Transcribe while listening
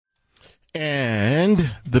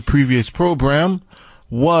And the previous program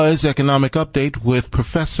was Economic Update with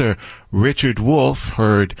Professor Richard Wolff,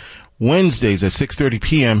 heard Wednesdays at 6:30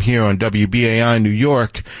 p.m. here on WBAI New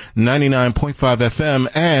York, 99.5 FM,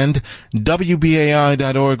 and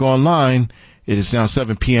WBAI.org online. It is now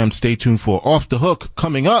 7 p.m. Stay tuned for Off the Hook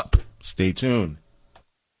coming up. Stay tuned.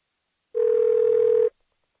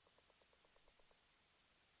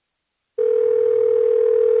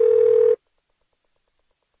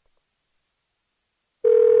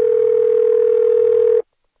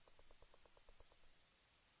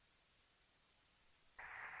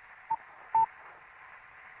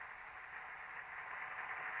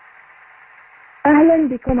 أهلا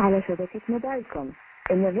بكم على شبكة موبايلكم.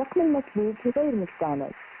 إن الرقم المطلوب غير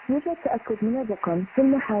مستعمل. يوجد تأكد من الرقم في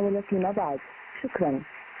المحاولة فيما بعد. شكرا.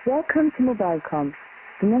 Welcome to Mobilecom.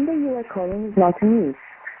 The number you are calling is not in use.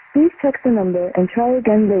 Please check the number and try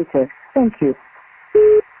again later. Thank you.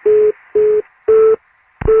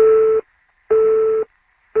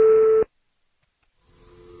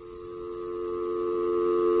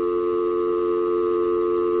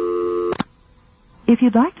 If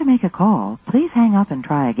you'd like to make a call, please hang up and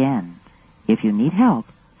try again. If you need help,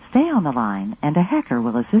 stay on the line and a hacker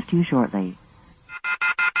will assist you shortly.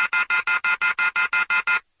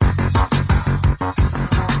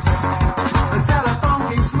 The telephone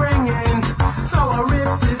keeps ringing, so I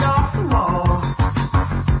ripped it off the wall.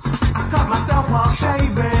 I cut myself while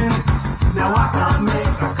shaving, now I can't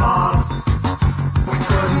make a call. We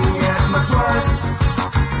couldn't get much worse,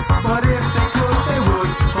 but if they could, they would.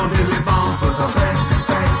 On Billy Bomb for the best,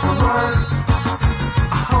 expect the worst.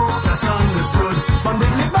 I hope that's understood. On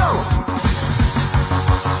Billy Bomb.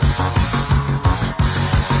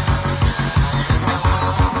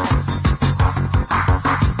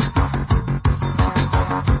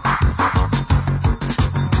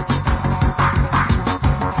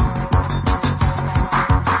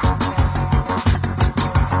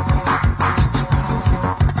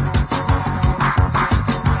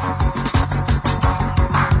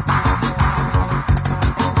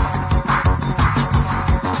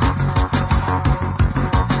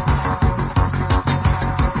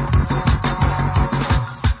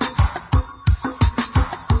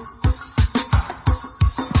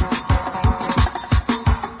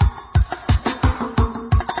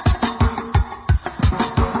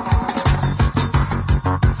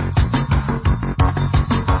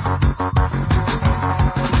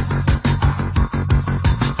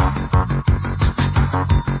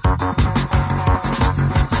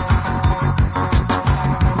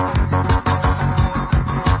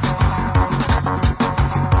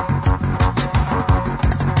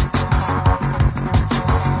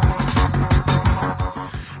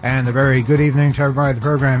 And a very good evening to everybody. The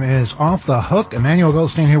program is Off the Hook. Emmanuel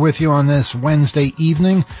Goldstein here with you on this Wednesday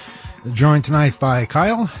evening. Joined tonight by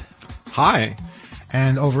Kyle. Hi.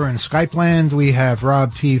 And over in Skype land, we have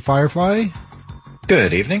Rob T. Firefly.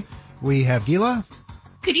 Good evening. We have Gila.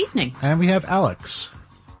 Good evening. And we have Alex.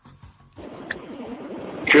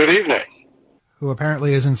 Good evening. Who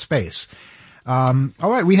apparently is in space. All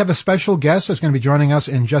right, we have a special guest that's going to be joining us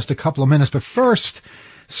in just a couple of minutes. But first,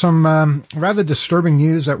 some rather disturbing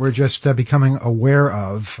news that we're just becoming aware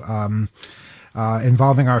of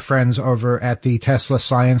involving our friends over at the Tesla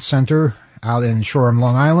Science Center out in Shoreham,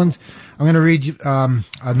 Long Island. I'm going to read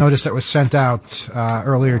a notice that was sent out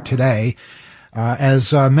earlier today.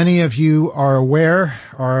 As many of you are aware,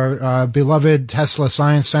 our beloved Tesla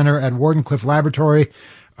Science Center at Wardenclyffe Laboratory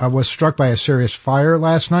was struck by a serious fire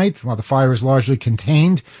last night. While the fire was largely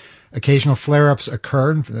contained, occasional flare-ups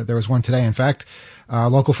occurred. There was one today, in fact.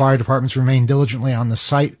 Local fire departments remain diligently on the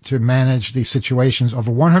site to manage these situations. Over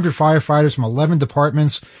 100 firefighters from 11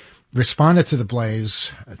 departments responded to the blaze,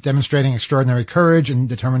 demonstrating extraordinary courage and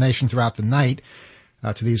determination throughout the night.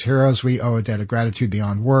 To these heroes, we owe a debt of gratitude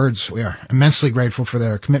beyond words. We are immensely grateful for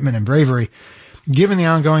their commitment and bravery. Given the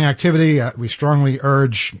ongoing activity, we strongly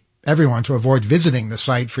urge everyone to avoid visiting the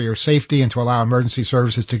site for your safety and to allow emergency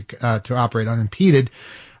services to operate unimpeded.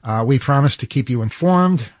 We promise to keep you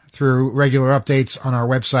informed through regular updates on our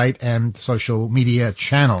website and social media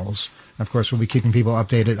channels. Of course, we'll be keeping people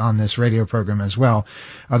updated on this radio program as well.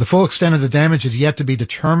 The full extent of the damage is yet to be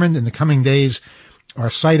determined in the coming days. Our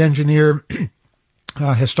site engineer,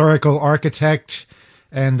 historical architect,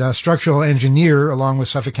 and structural engineer, along with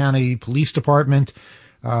Suffolk County Police Department,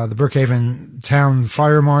 the Brookhaven Town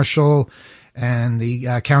Fire Marshal, and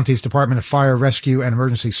the county's Department of Fire, Rescue, and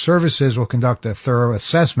Emergency Services will conduct a thorough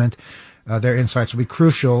assessment. Their insights will be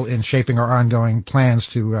crucial in shaping our ongoing plans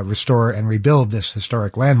to restore and rebuild this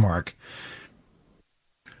historic landmark.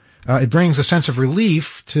 It brings a sense of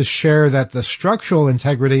relief to share that the structural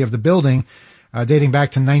integrity of the building, dating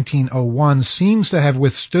back to 1901, seems to have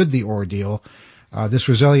withstood the ordeal. This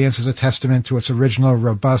resilience is a testament to its original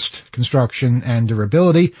robust construction and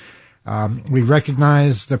durability. We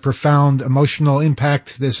recognize the profound emotional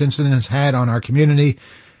impact this incident has had on our community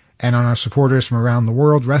and on our supporters from around the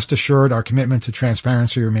world. Rest assured, our commitment to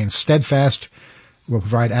transparency remains steadfast. We'll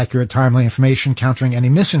provide accurate, timely information, countering any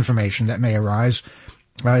misinformation that may arise.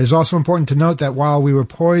 It is also important to note that while we were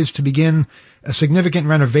poised to begin a significant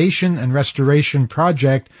renovation and restoration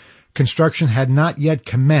project, construction had not yet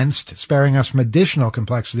commenced, sparing us from additional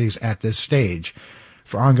complexities at this stage.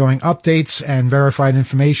 For ongoing updates and verified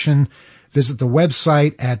information, visit the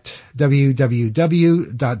website at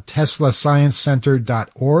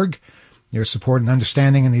www.teslasciencecenter.org. Your support and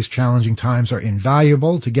understanding in these challenging times are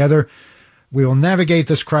invaluable. Together, we will navigate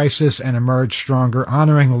this crisis and emerge stronger,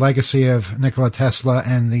 honoring the legacy of Nikola Tesla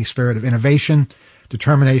and the spirit of innovation,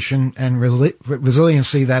 determination, and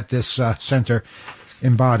resiliency that this center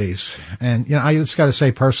embodies. And, I just got to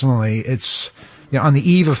say personally, it's, on the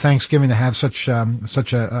eve of Thanksgiving to have such a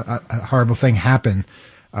horrible thing happen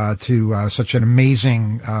to such an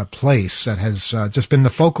amazing place that has just been the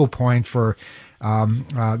focal point for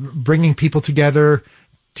bringing people together,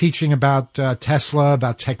 teaching about Tesla,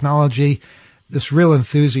 about technology, this real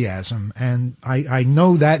enthusiasm. And I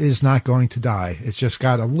know that is not going to die. It's just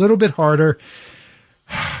got a little bit harder.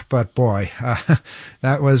 But boy,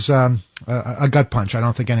 that was a gut punch I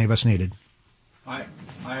don't think any of us needed. I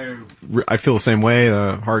feel the same way.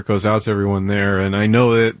 The heart goes out to everyone there, and I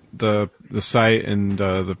know that the site and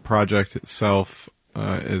the project itself,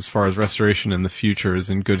 as far as restoration in the future, is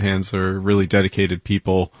in good hands. They're really dedicated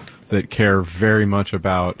people that care very much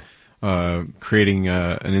about creating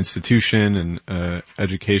an institution and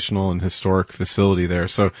educational and historic facility there.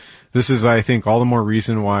 So this is, I think, all the more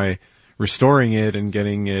reason why restoring it and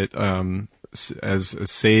getting it as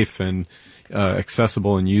safe and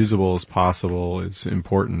accessible and usable as possible is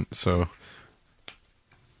important. So,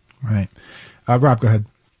 right, Rob, go ahead.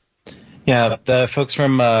 Yeah, the folks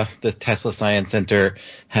from the Tesla Science Center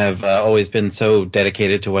have always been so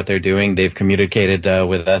dedicated to what they're doing. They've communicated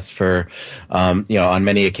with us for, on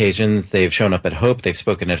many occasions. They've shown up at HOPE. They've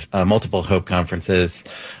spoken at multiple HOPE conferences.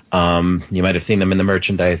 You might have seen them in the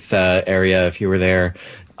merchandise area if you were there.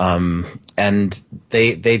 And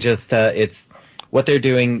they just, it's what they're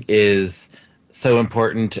doing is so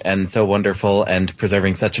important and so wonderful and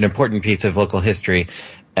preserving such an important piece of local history.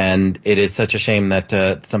 And it is such a shame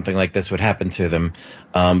that something like this would happen to them.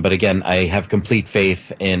 But again, I have complete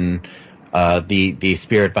faith in the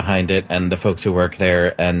spirit behind it and the folks who work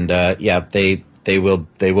there. And they will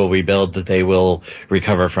rebuild. They will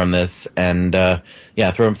recover from this. And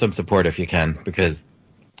throw them some support if you can, because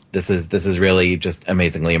this is really just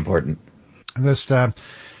amazingly important. And just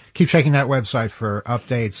keep checking that website for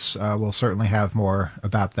updates. We'll certainly have more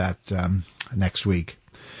about that next week.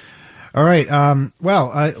 All right.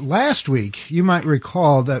 Last week, you might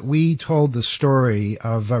recall that we told the story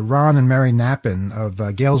of Ron and Mary Knappin of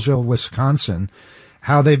Galesville, Wisconsin,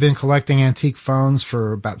 how they've been collecting antique phones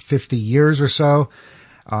for about 50 years or so.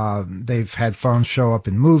 They've had phones show up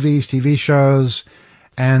in movies, TV shows,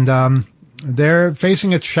 and they're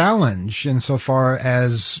facing a challenge insofar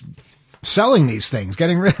as selling these things,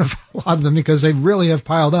 getting rid of a lot of them because they really have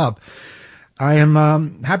piled up. I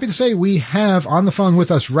am happy to say we have on the phone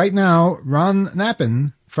with us right now Ron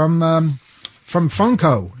Knappin from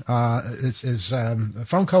Phoneco. It's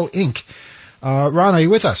Phoneco Inc. Ron, are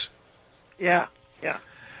you with us? Yeah.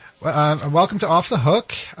 Welcome to Off the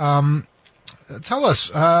Hook. Tell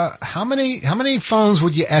us how many phones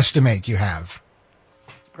would you estimate you have?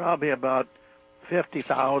 Probably about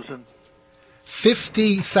 50,000.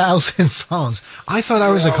 50,000 phones. I thought I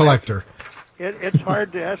was a collector. It's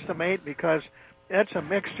hard to estimate because it's a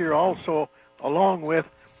mixture also, along with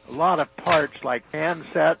a lot of parts like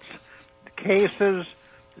handsets, cases,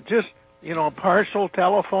 just, partial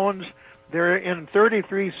telephones. They're in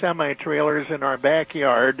 33 semi-trailers in our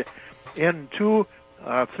backyard, in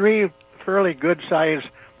three fairly good-sized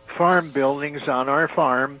farm buildings on our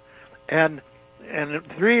farm, and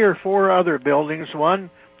 3 or 4 other buildings,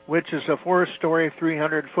 one which is a 4-story,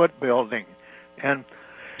 300-foot building. And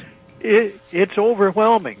it's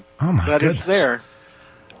overwhelming, but goodness. It's there.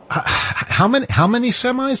 How many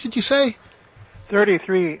semis did you say?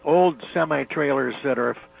 33 old semi-trailers that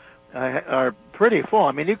are pretty full.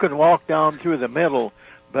 I mean, you can walk down through the middle,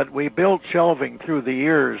 but we built shelving through the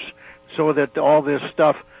years so that all this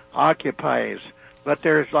stuff occupies. But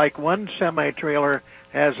there's like one semi-trailer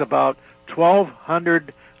has about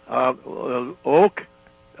 1,200 oak,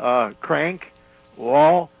 crank,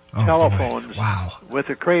 wall, telephones boy. Wow. with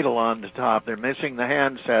a cradle on the top. They're missing the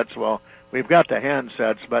handsets. Well, we've got the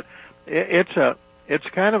handsets, but it's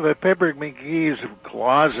kind of a Pepper McGee's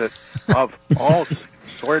closet of all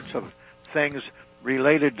sorts of things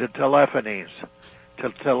related to telephony.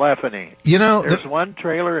 You know, There's one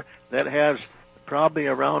trailer that has probably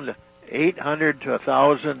around 800 to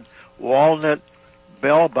 1,000 walnut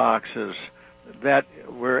bell boxes that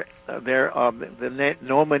were there. The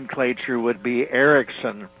nomenclature would be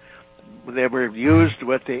Ericsson. They were used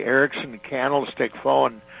with the Ericsson candlestick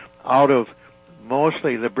phone out of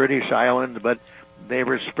mostly the British islands, but they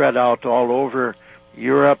were spread out all over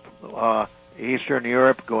Europe, Eastern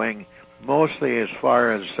Europe, going mostly as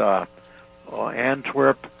far as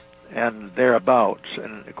Antwerp and thereabouts,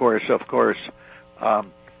 and of course,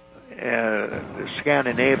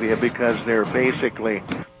 Scandinavia, because they're basically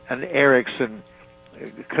an Ericsson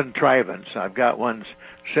contrivance. I've got ones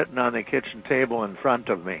sitting on the kitchen table in front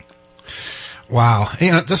of me. Wow.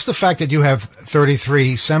 You know, just the fact that you have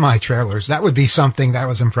 33 semi-trailers, that would be something that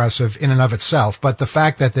was impressive in and of itself. But the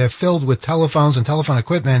fact that they're filled with telephones and telephone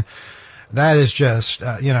equipment, that is just,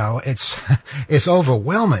 it's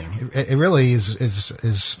overwhelming. It really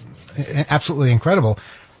is absolutely incredible.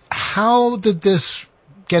 How did this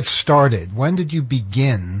get started? When did you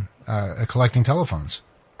begin collecting telephones?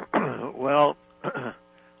 Well,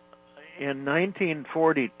 in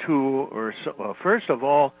 1942 first of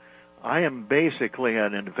all, I am basically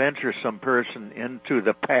an adventuresome person into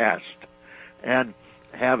the past and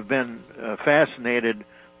have been fascinated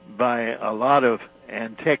by a lot of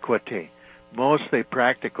antiquity, mostly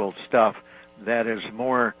practical stuff that is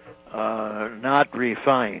more not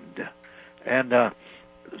refined. And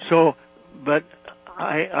but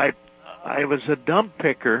I was a dump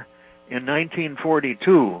picker in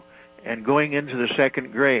 1942 and going into the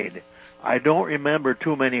second grade. I don't remember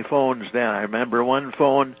too many phones then. I remember one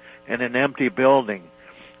phone in an empty building.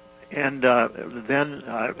 And then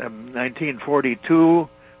in 1942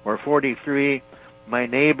 or 43, my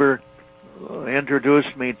neighbor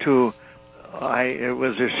introduced me to, it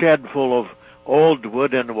was a shed full of old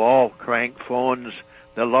wooden wall crank phones,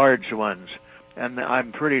 the large ones. And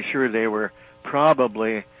I'm pretty sure they were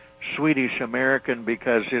probably Swedish-American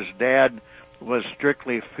because his dad was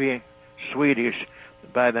strictly Swedish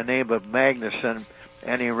by the name of Magnusson,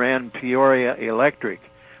 and he ran Peoria Electric.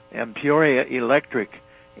 And Peoria Electric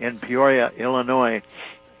in Peoria, Illinois,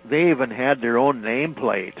 they even had their own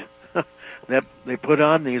nameplate that they put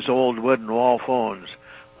on these old wooden wall phones.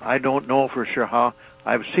 I don't know for sure how.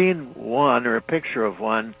 I've seen one or a picture of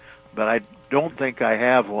one, but I don't think I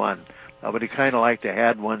have one. I would kind of like to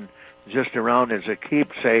have one just around as a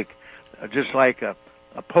keepsake, just like a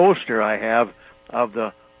poster I have of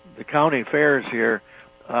the county fairs here.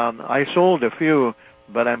 I sold a few,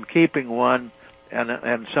 but I'm keeping one,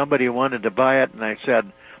 and somebody wanted to buy it, and I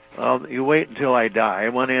said, well, you wait until I die. I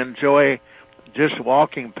want to enjoy just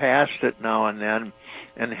walking past it now and then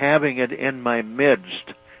and having it in my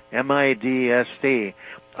midst, M-I-D-S-T,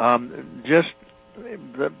 just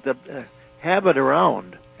have it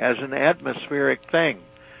around as an atmospheric thing,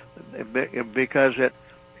 because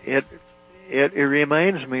it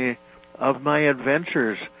reminds me of my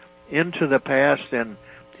adventures into the past and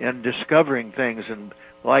discovering things, and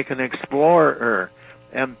like an explorer.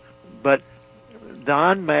 But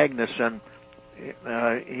Don Magnusson,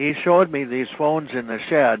 he showed me these phones in the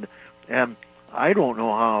shed, and I don't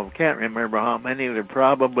know how, can't remember how many. There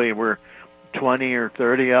probably were 20 or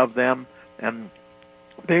 30 of them, and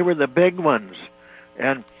they were the big ones.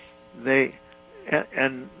 And then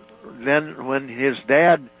when his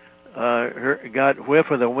dad got whiff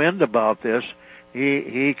of the wind about this,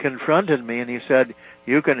 he confronted me and he said,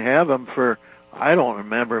 you can have them for, I don't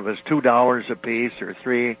remember if it was $2 a piece or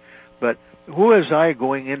 $3, but who was I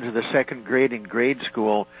going into the second grade in grade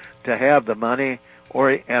school to have the money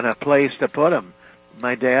and a place to put them?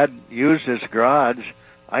 My dad used his garage.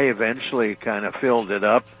 I eventually kind of filled it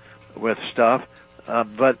up with stuff,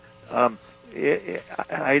 but I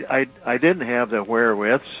didn't have the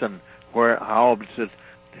wherewiths and how to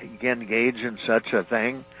engage in such a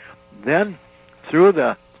thing. Then through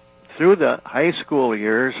the high school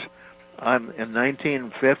years, I'm in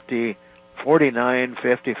 1950, 49,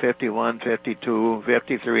 50, 51, 52,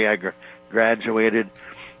 53, I graduated.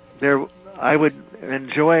 I would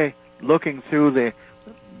enjoy looking through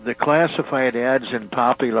the classified ads in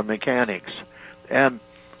Popular Mechanics. And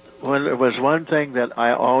when there was one thing that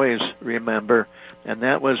I always remember, and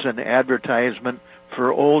that was an advertisement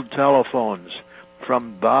for old telephones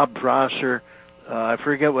from Bob Prosser. I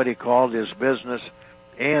forget what he called his business,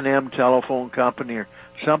 A&M Telephone Company or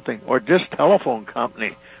something, or just Telephone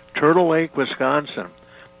Company, Turtle Lake, Wisconsin.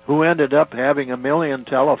 who ended up having 1 million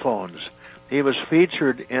telephones. He was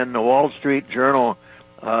featured in the Wall Street Journal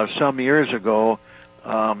some years ago.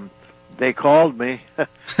 They called me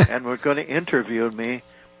and were going to interview me,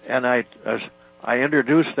 and I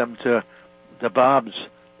introduced them to Bob's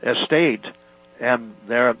estate, and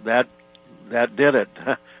that did it.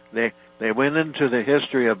 They went into the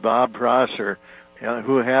history of Bob Prosser,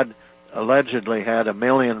 who had allegedly had 1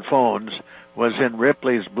 million phones, was in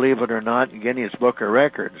Ripley's Believe It or Not Guinness Book of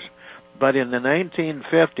Records. But in the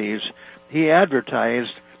 1950s, he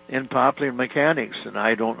advertised in Popular Mechanics, and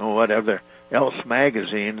I don't know what other else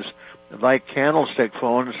magazines, like candlestick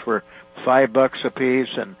phones for $5 a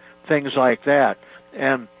piece and things like that.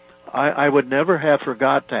 And I would never have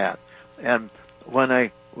forgot that. And when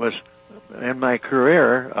I was in my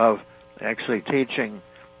career of actually teaching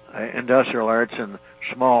industrial arts in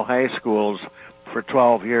small high schools for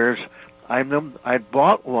 12 years, I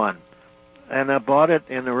bought one, and I bought it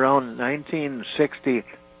in around 1962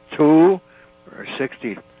 or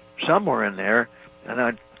 60, somewhere in there,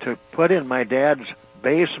 and to put in my dad's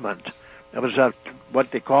basement. It was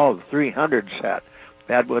what they call a 300 set.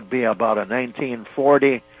 That would be about a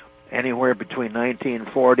 1940, anywhere between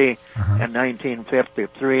 1940 and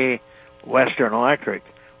 1953 Western Electric,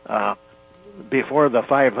 before the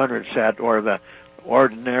 500 set or the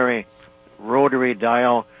ordinary rotary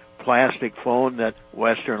dial plastic phone that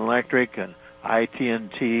Western Electric and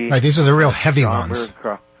IT&T. Right, these are the real heavy ones.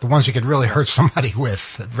 The ones you could really hurt somebody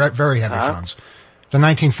with. Very heavy phones. The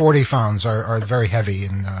 1940 phones are very heavy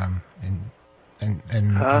in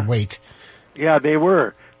weight. Yeah, they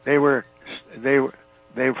were. They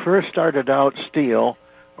first started out steel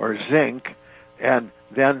or zinc, and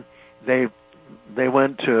then they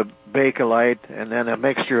went to Bakelite, and then a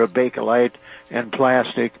mixture of Bakelite and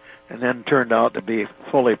plastic, and then turned out to be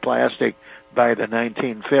fully plastic by the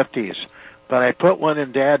 1950s. But I put one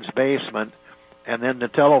in Dad's basement, and then the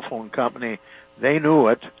telephone company, they knew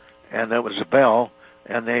it, and it was a Bell,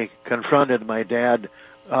 and they confronted my dad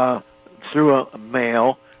through a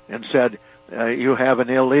mail and said, you have an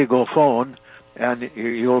illegal phone, and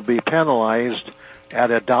you'll be penalized at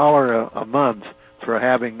 $1 a month for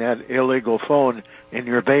having that illegal phone in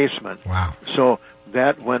your basement. Wow. So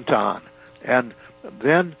that went on. And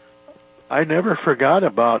then I never forgot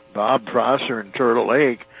about Bob Prosser in Turtle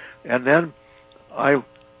Lake. And then I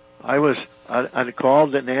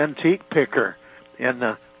called an antique picker in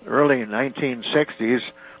the early 1960s,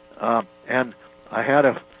 and I had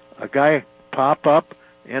a guy pop up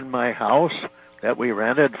in my house that we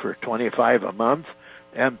rented for $25 a month,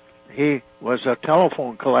 and he was a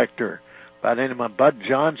telephone collector by the name of Bud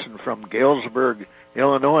Johnson from Galesburg,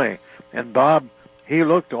 Illinois. And Bob, he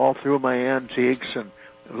looked all through my antiques and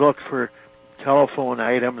looked for telephone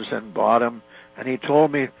items and bought them, and he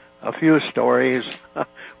told me a few stories,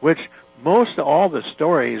 which most all the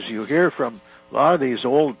stories you hear from a lot of these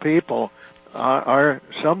old people are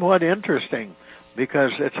somewhat interesting,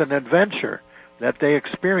 because it's an adventure that they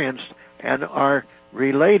experienced and are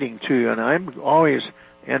relating to you. And I always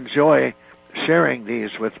enjoy sharing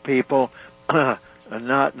these with people, not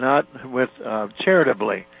with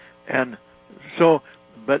charitably. And so,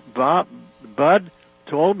 but Bud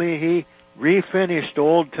told me he refinished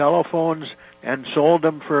old telephones and sold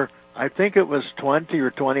them for, I think it was 20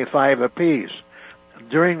 or 25 apiece.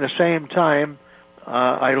 During the same time,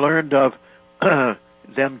 I learned of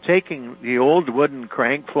them taking the old wooden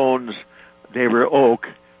crank phones. They were oak,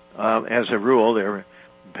 as a rule. They were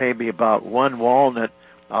maybe about one walnut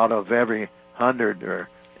out of every 100 or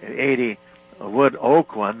 80 wood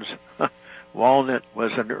oak ones. Walnut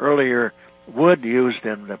was an earlier wood used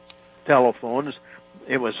in the telephones.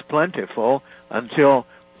 It was plentiful until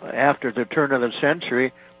after the turn of the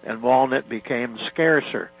century, and walnut became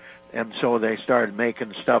scarcer. And so they started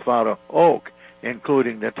making stuff out of oak,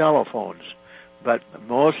 including the telephones. But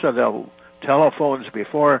most of the telephones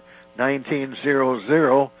before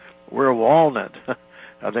 1900 were walnut.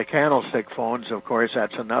 The candlestick phones, of course,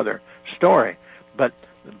 that's another story. But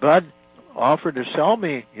Bud offered to sell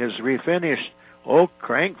me his refinished oak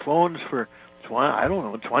crank phones for,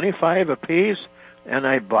 25 apiece, and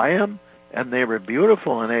I'd buy them, and they were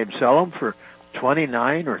beautiful, and I'd sell them for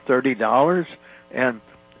 $29 or $30, and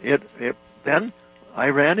then I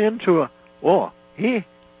ran into he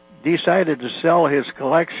decided to sell his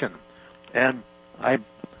collection, and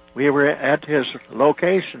we were at his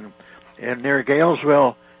location near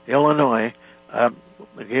Galesville, Illinois,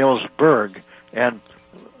 Galesburg, and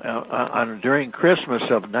during Christmas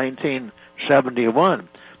of 1971,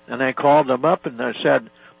 and I called him up and I said,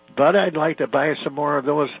 Bud, I'd like to buy some more of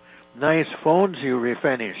those nice phones you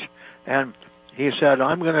refinish. And he said,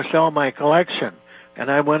 I'm going to sell my collection. And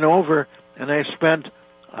I went over and I spent,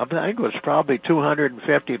 I think it was probably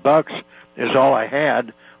 $250 is all I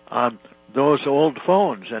had on those old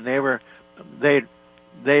phones, and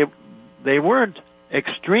they weren't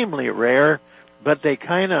extremely rare, but they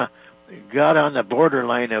kind of got on the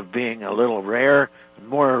borderline of being a little rare,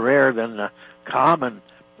 more rare than the common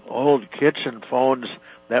old kitchen phones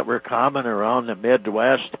that were common around the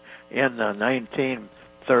Midwest in the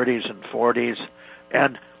 1930s and 40s,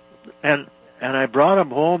 and I brought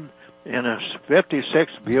them home in a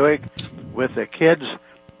 '56 Buick with the kids.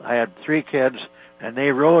 I had 3 kids, and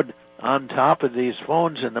they rode on top of these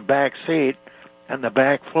phones in the back seat and the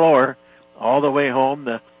back floor all the way home,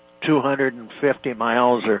 the 250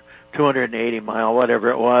 miles or 280 mile, whatever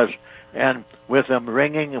it was, and with them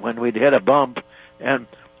ringing when we'd hit a bump, and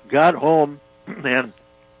got home, and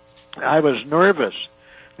I was nervous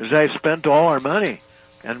because I spent all our money,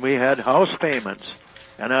 and we had house payments,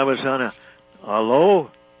 and I was on a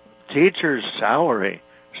low teacher's salary,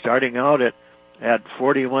 starting out at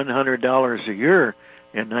 $4,100 a year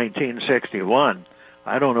in 1961.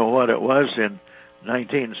 I don't know what it was in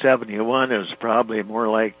 1971. It was probably more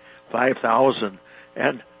like 5,000,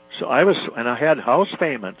 and so I had house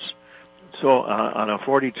payments. So on a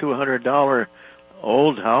 $4,200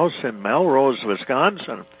 old house in Melrose,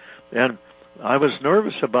 Wisconsin, and I was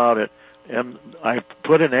nervous about it. And I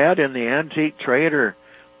put an ad in the Antique Trader.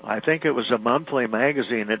 I think it was a monthly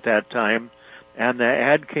magazine at that time, and the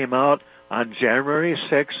ad came out on January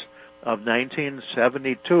 6th of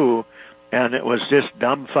 1972, and it was just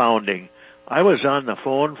dumbfounding. I was on the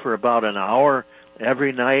phone for about an hour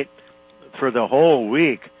every night for the whole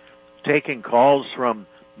week, taking calls from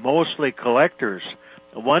mostly collectors.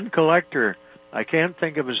 One collector, I can't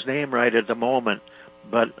think of his name right at the moment,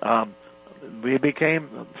 but we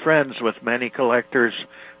became friends with many collectors,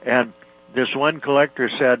 and this one collector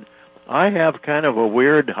said, I have kind of a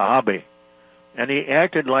weird hobby. And he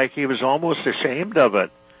acted like he was almost ashamed of it,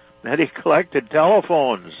 that he collected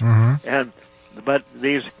telephones. Mm-hmm. But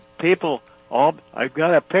these people, I've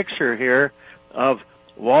got a picture here of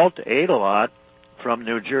Walt Adelot from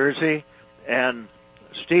New Jersey and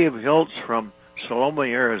Steve Hiltz from Saloma,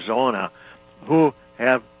 Arizona, who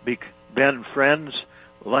have been friends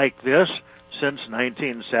like this since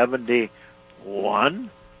 1971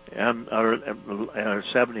 or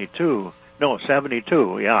 72. No,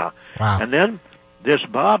 72, yeah. Wow. And then this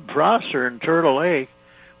Bob Prosser in Turtle Lake,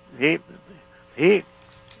 he,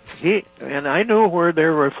 and I knew where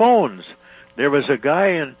there were phones. There was a guy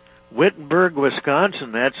in Wittenberg,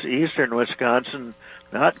 Wisconsin, that's eastern Wisconsin,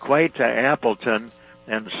 not quite to Appleton,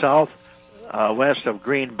 and south west of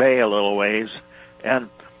Green Bay a little ways. And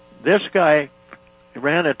this guy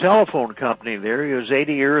ran a telephone company there. He was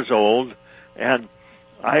 80 years old, and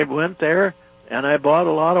I went there, and I bought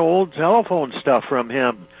a lot of old telephone stuff from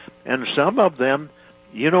him. And some of them,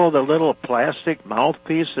 you know, the little plastic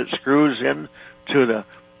mouthpiece that screws in to the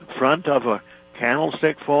front of a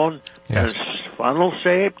candlestick phone, yes, and it's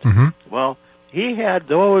funnel-shaped? Mm-hmm. Well, he had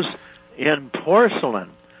those in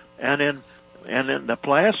porcelain, and in the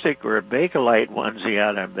plastic or Bakelite ones he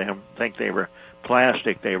had. I don't think they were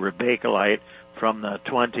plastic. They were Bakelite from the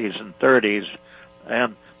 20s and 30s.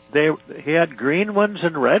 And he had green ones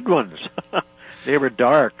and red ones. They were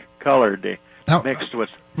dark colored, mixed with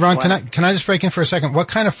Ron, black. can I just break in for a second? What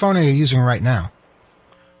kind of phone are you using right now?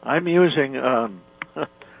 I'm using, well,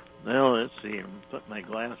 let's see, I'm put my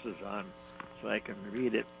glasses on so I can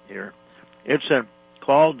read it here. It's a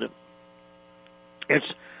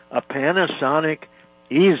Panasonic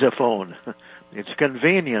Easyphone. It's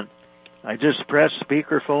convenient. I just press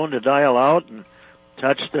speakerphone to dial out and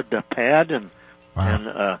touch the pad, and wow, and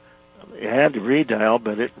it had to redial,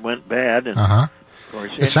 but it went bad. And uh-huh. Of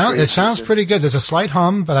course, It sounds pretty good. There's a slight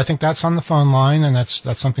hum, but I think that's on the phone line, and that's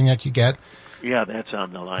something that you get. Yeah, that's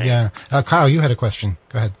on the line. Yeah, Kyle, you had a question.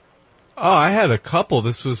 Go ahead. Oh, I had a couple.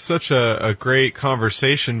 This was such a great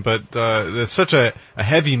conversation, but there's such a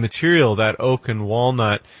heavy material, that oak and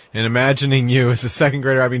walnut, and imagining you as a second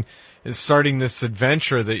grader, I mean, starting this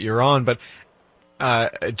adventure that you're on, but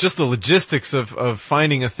just the logistics of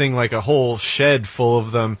finding a thing like a whole shed full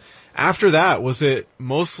of them. After that, was it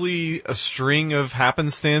mostly a string of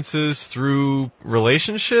happenstances through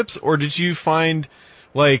relationships, or did you find,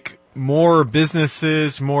 like, more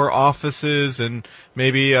businesses, more offices, and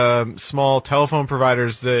maybe small telephone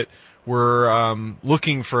providers that were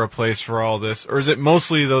looking for a place for all this? Or is it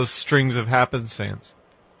mostly those strings of happenstance?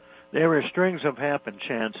 There were strings of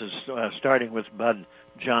happenstances, starting with Bud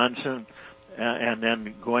Johnson, and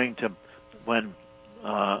then going to when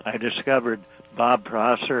I discovered Bob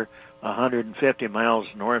Prosser, 150 miles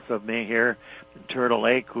north of me here in Turtle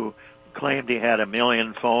Lake, who claimed he had 1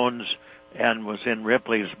 million phones and was in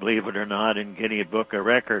Ripley's, believe it or not, in Guinness Book of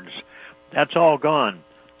Records. That's all gone.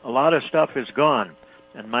 A lot of stuff is gone,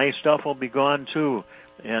 and my stuff will be gone too,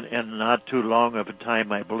 in not too long of a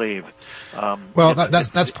time, I believe. Well,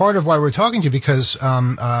 that's part of why we're talking to you, because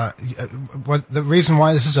the reason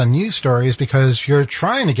why this is a news story is because you're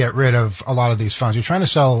trying to get rid of a lot of these phones. You're trying to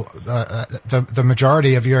sell the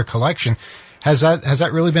majority of your collection. Has that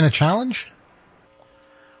really been a challenge?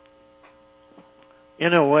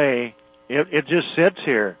 In a way, it just sits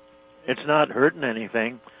here. It's not hurting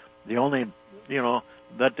anything. The only,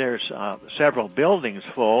 that there's several buildings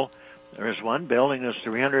full. There's one building that's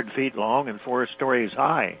 300 feet long and 4 stories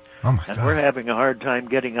high. Oh, my and God. We're having a hard time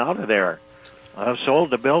getting out of there. I've sold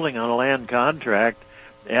the building on a land contract,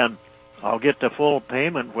 and I'll get the full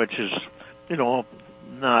payment, which is,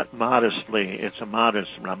 not modestly. It's a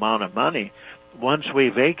modest amount of money. Once we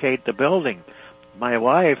vacate the building, my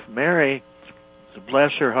wife, Mary,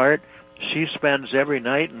 bless her heart, she spends every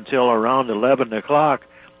night until around 11 o'clock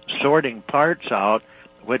sorting parts out,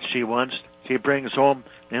 which she brings home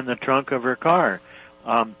in the trunk of her car.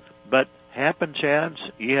 But happen chance,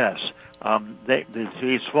 yes.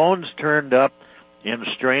 These phones turned up in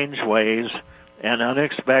strange ways and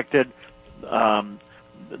unexpected.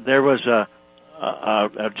 There was a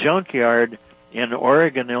junkyard in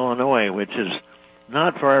Oregon, Illinois, which is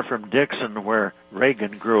not far from Dixon, where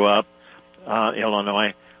Reagan grew up,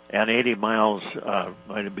 Illinois, and 80 miles,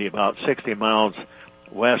 might be about 60 miles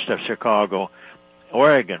west of Chicago,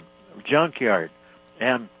 Oregon, junkyard.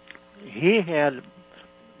 And he had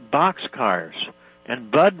boxcars.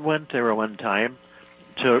 And Bud went there one time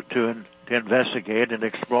to investigate and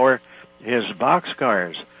explore his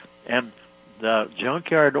boxcars. And the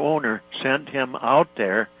junkyard owner sent him out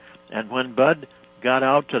there. And when Bud got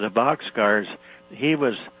out to the boxcars, he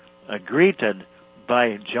was greeted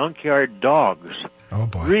by junkyard dogs. Oh,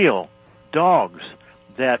 boy. Real dogs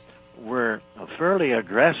that were fairly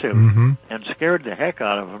aggressive and scared the heck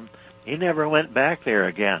out of him. He never went back there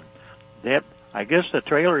again. I guess the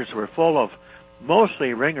trailers were full of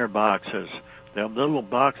mostly ringer boxes, the little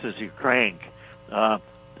boxes you crank that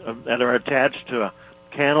are attached to a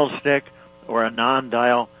candlestick or a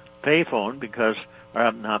non-dial payphone,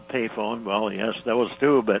 not payphone, well, yes, those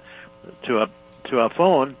too, but to a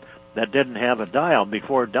phone that didn't have a dial,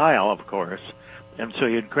 before dial, of course, and so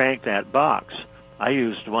you'd crank that box. I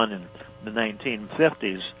used one in the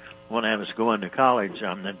 1950s when I was going to college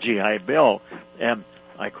on the GI Bill, and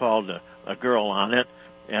I called a girl on it,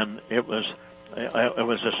 and it was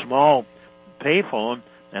a small payphone,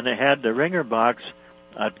 and it had the ringer box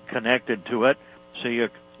connected to it. So you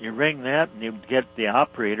ring that, and you get the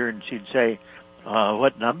operator, and she'd say,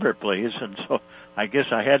 "What number, please?" And so I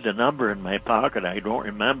guess I had the number in my pocket. I don't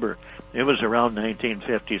remember. It was around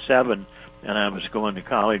 1957, and I was going to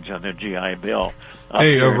college on the GI Bill up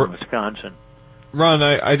here in Wisconsin. Ron,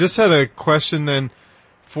 I just had a question then.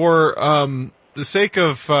 For the sake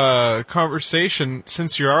of conversation,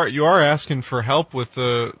 since you are asking for help with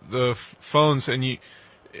the phones, and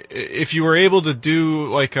if you were able to do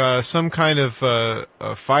like some kind of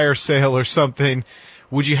a fire sale or something,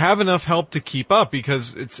 would you have enough help to keep up?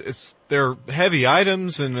 Because they're heavy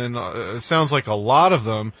items, and it sounds like a lot of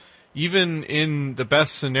them. Even in the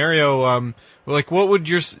best scenario, like what would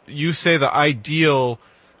you say the ideal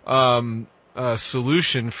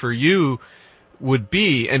solution for you would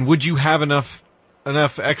be, and would you have enough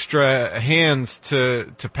extra hands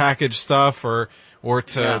to package stuff or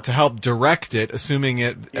to help direct it, assuming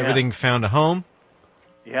everything found a home?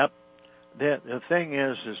 Yep. The thing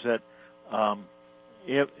is that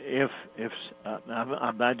if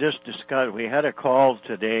I just discussed, we had a call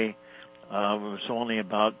today. It was only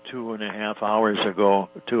about 2.5 hours ago,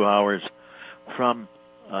 2 hours, from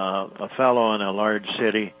a fellow in a large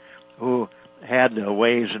city who had the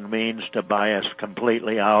ways and means to buy us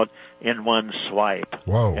completely out in one swipe.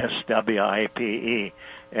 Whoa. SWIPE.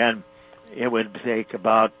 And it would take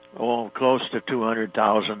about, close to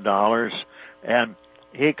 $200,000. And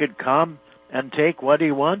he could come and take what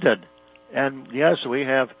he wanted. And yes, we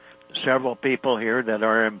have several people here that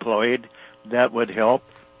are employed that would help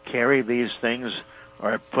carry these things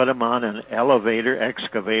or put them on an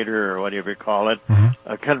excavator, or whatever you call it,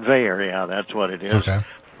 a conveyor, yeah, that's what it is,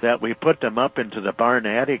 that we put them up into the barn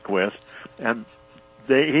attic with, and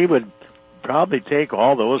he would probably take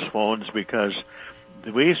all those phones, because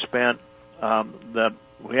we spent,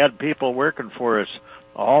 we had people working for us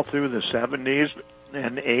all through the 70s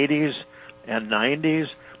and 80s and 90s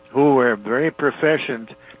who were very proficient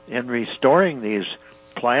in restoring these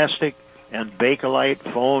plastic and Bakelite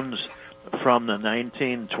phones from the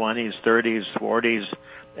 1920s, 30s, 40s,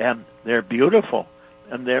 and they're beautiful,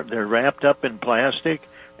 and they're wrapped up in plastic,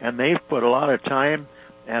 and they've put a lot of time.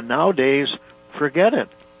 And nowadays, forget it,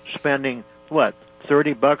 spending what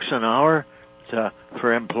 $30 an hour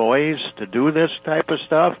for employees to do this type of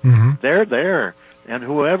stuff. Mm-hmm. They're there, and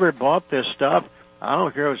whoever bought this stuff, I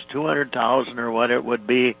don't care if it's 200,000 or what it would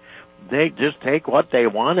be, they just take what they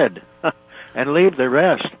wanted and leave the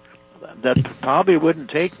rest. That probably wouldn't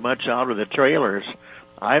take much out of the trailers.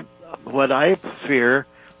 What I fear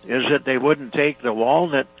is that they wouldn't take the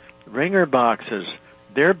walnut ringer boxes.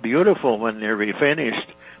 They're beautiful when they're refinished,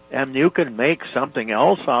 and you can make something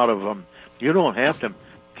else out of them. You don't have to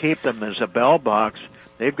keep them as a bell box.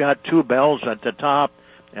 They've got 2 bells at the top,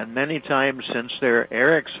 and many times since they're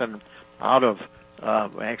Ericsson out of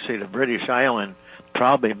actually the British Island,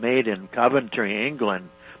 probably made in Coventry, England,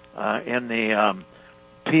 in the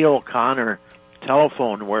Peel Connor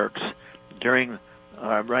telephone works during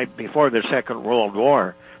right before the Second World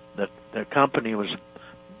War. The company was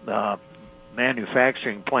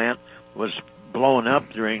manufacturing plant was blown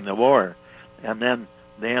up during the war, and then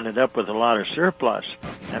they ended up with a lot of surplus.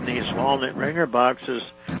 And these walnut ringer boxes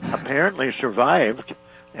apparently survived,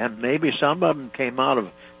 and maybe some of them came out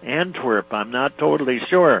of Antwerp. I'm not totally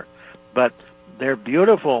sure, but they're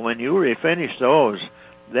beautiful when you refinish those.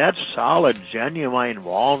 That's solid, genuine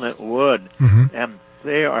walnut wood, and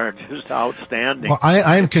they are just outstanding. Well,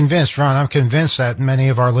 I'm convinced, Ron, I'm convinced that many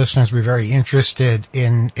of our listeners will be very interested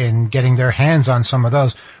in getting their hands on some of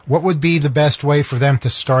those. What would be the best way for them to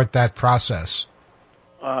start that process?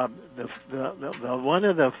 One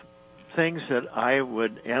of the things that I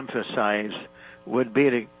would emphasize would be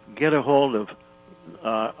to get a hold of,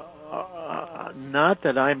 not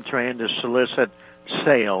that I'm trying to solicit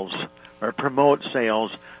sales or promote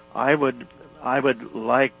sales. I would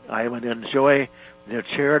enjoy the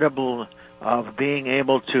charitable of being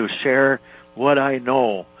able to share what I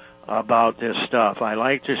know about this stuff. I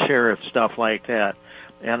like to share stuff like that,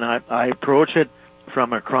 and I approach it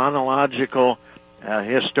from a chronological,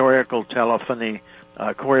 historical telephony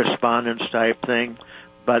correspondence type thing.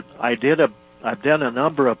 But I've done a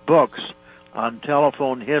number of books on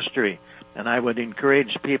telephone history, and I would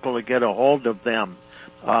encourage people to get a hold of them.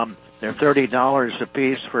 They're $30 a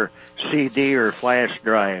piece for CD or flash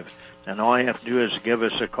drive, and all you have to do is give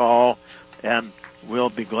us a call, and we'll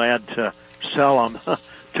be glad to sell them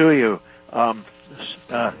to you. And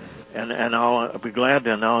I'll be glad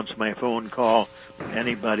to announce my phone call to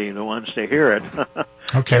anybody who wants to hear it.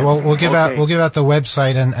 Okay, well, we'll give out the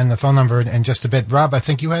website and the phone number in just a bit. Rob, I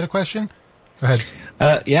think you had a question? Go ahead.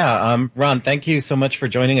 Ron, thank you so much for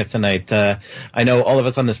joining us tonight. I know all of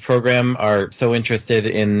us on this program are so interested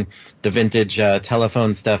in the vintage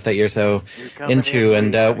telephone stuff that you're so into,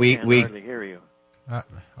 and we hardly hear you.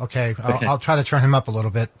 Okay, I'll try to turn him up a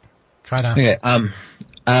little bit. Try to. Okay.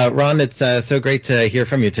 Ron, it's so great to hear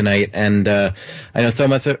from you tonight, and I know so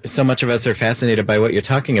much of us are fascinated by what you're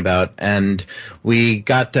talking about, and we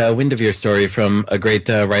got wind of your story from a great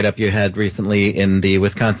write-up you had recently in the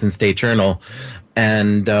Wisconsin State Journal,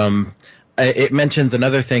 and it mentions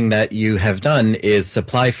another thing that you have done is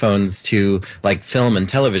supply phones to like film and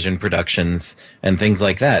television productions and things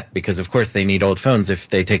like that, because of course they need old phones if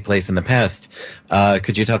they take place in the past.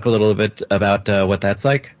 Could you talk a little bit about what that's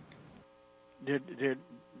like?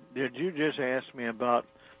 Did you just ask me about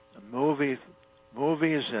movies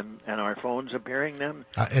and our phones appearing them?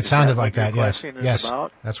 It sounded like that, yes. Yes,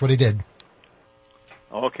 about? That's what he did.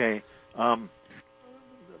 Okay. In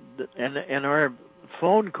our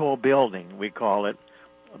Phoneco building, we call it,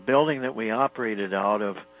 a building that we operated out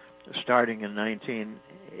of starting in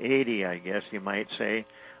 1980, I guess you might say,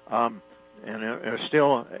 and are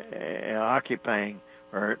still occupying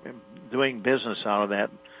or doing business out of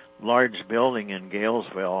that large building in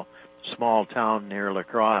Galesville, small town near La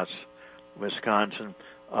Crosse, Wisconsin.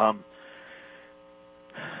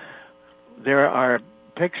 There are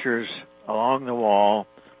pictures along the wall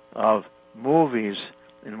of movies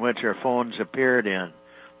in which our phones appeared in.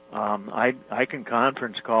 I can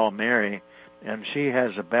conference call Mary, and she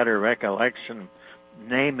has a better recollection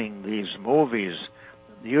naming these movies.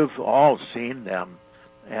 You've all seen them,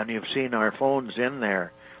 and you've seen our phones in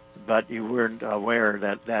there, but you weren't aware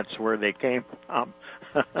that that's where they came from.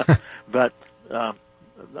 But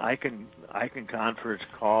I can conference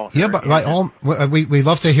call her. Yeah, but we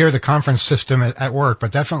love to hear the conference system at work,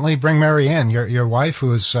 but definitely bring Mary in, your wife,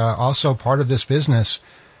 who is also part of this business.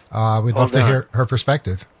 We'd love to hear her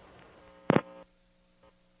perspective.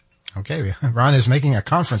 Okay, Ron is making a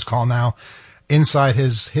conference call now inside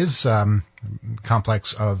his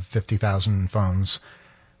complex of 50,000 phones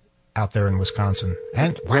out there in Wisconsin.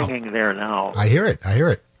 And wow, ringing there now. I hear it.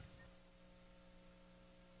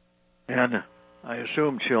 and I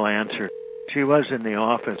assume she'll answer. She was in the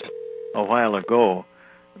office a while ago,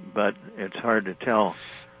 but it's hard to tell.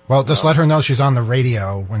 Well, just let her know she's on the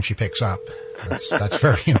radio when she picks up. That's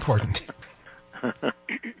very important.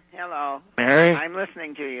 Hello. Mary? I'm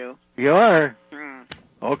listening to you. You are? Mm.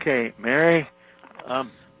 Okay, Mary,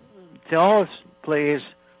 tell us, please,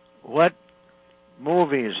 what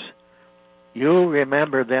movies you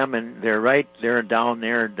remember them, and they're right there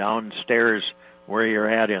downstairs where you're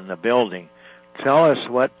at in the building. Tell us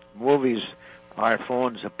what movies our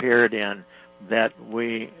phones appeared in that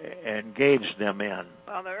we engaged them in.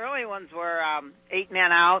 Well, the early ones were 8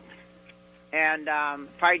 Men Out and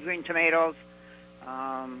Fried Green Tomatoes.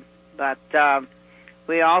 But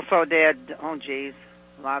we also did,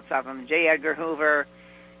 lots of them. J. Edgar Hoover,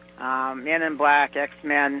 Men in Black,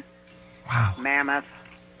 X-Men, Wow. Mammoth.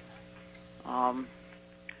 I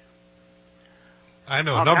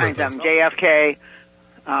know all a number kinds of those. them. JFK.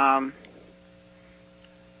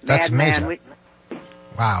 That's Madman, amazing.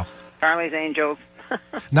 Wow. Charlie's Angels.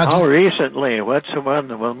 Now, How recently? What's the one,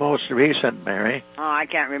 the most recent, Mary? Oh, I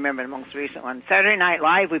can't remember the most recent one. Saturday Night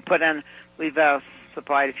Live, we've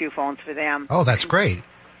supplied a few phones for them. oh, that's great.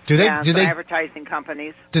 Do they For advertising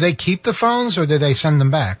companies. do they keep the phones or do they send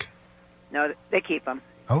them back? No, they keep them.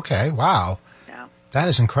 Okay, wow. Yeah. That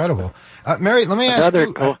is incredible. Mary, let me ask Another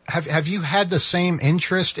you, cool- have you had the same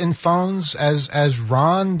interest in phones as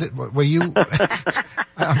Ron? Were you?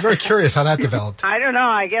 I'm very curious how that developed. I don't know.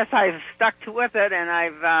 I guess I've stuck with it, and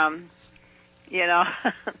I've,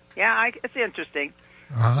 it's interesting.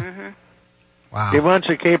 Uh-huh. Mm-hmm. Wow. He wants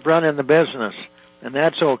to keep running the business, and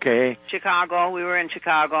that's okay. Chicago, we were in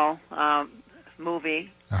Chicago.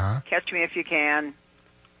 Movie, Uh-huh. Catch Me If You Can.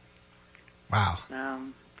 Wow.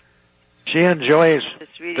 She enjoys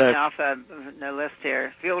Just reading off the list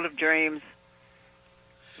here. Field of Dreams.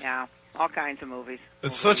 Yeah, all kinds of movies.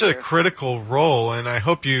 It's such a critical role, and I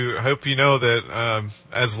hope you know that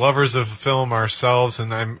as lovers of film ourselves,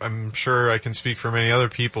 and I'm sure I can speak for many other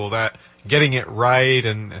people, that getting it right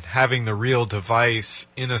and having the real device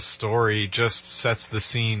in a story just sets the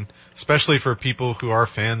scene, especially for people who are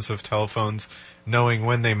fans of telephones, knowing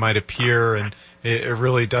when they might appear, and it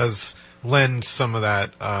really does lend some of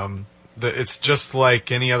that. It's just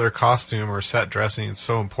like any other costume or set dressing. It's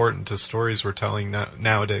so important to stories we're telling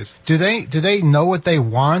nowadays. Do they know what they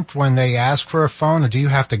want when they ask for a phone, or do you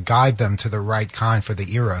have to guide them to the right kind for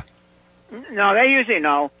the era? No, they usually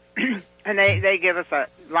know. And they give us a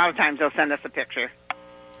lot of times they'll send us a picture.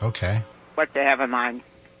 Okay. What they have in mind.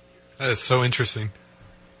 That is so interesting.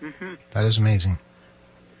 Mm-hmm. That is amazing.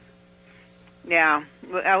 Yeah.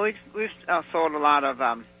 We've sold a lot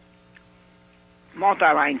of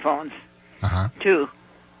multi-line phones, too.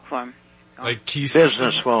 From like key business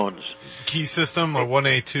system, phones. Key system, or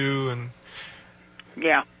 1A2, and...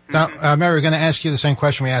 Yeah. Now, Mary, we're going to ask you the same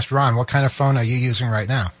question we asked Ron. What kind of phone are you using right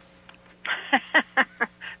now?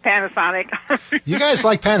 Panasonic. You guys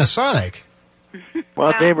like Panasonic?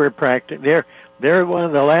 Well, they were practicing. They're one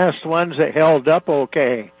of the last ones that held up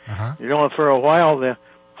okay. Uh-huh. You know, for a while, the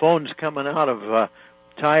phones coming out of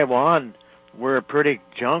Taiwan were pretty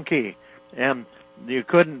junky, and you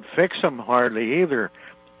couldn't fix them hardly either.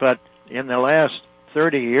 But in the last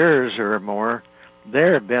 30 years or more,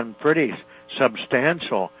 they have been pretty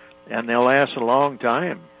substantial, and they'll last a long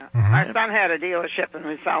time. Mm-hmm. Our son had a dealership and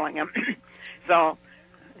was selling them. So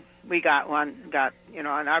we got one, and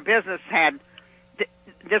our business had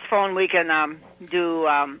this phone. We can do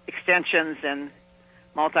extensions and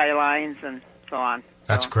multi-lines and so on.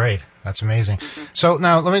 That's great. That's amazing. Mm-hmm. So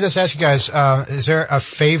now let me just ask you guys, is there a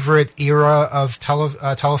favorite era of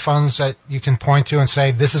telephones that you can point to and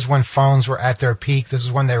say, this is when phones were at their peak, this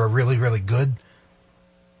is when they were really, really good?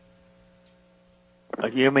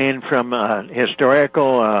 You mean from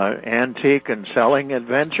historical, antique, and selling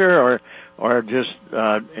adventure, or just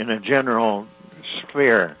in a general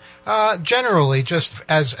sphere? Generally, just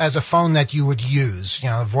as a phone that you would use,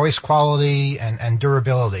 voice quality and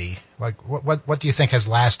durability. Like, what do you think has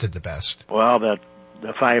lasted the best? Well, the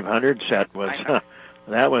 500 set was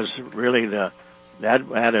that was really that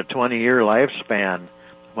had a 20-year lifespan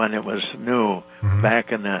when it was new,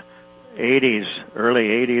 back in the 80s, early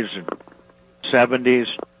 80s and 70s.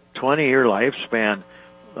 20-year lifespan.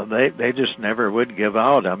 They just never would give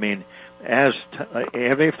out. I mean, as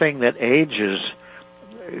everything that ages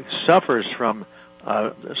suffers from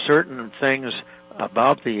certain things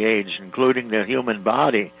about the age, including the human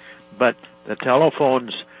body. But the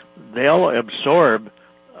telephones, they'll absorb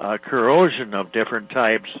corrosion of different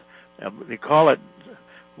types. They call it,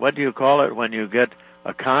 what do you call it when you get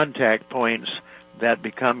contact points that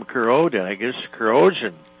become corroded? I guess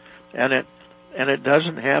corrosion. And and it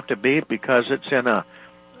doesn't have to be because it's in an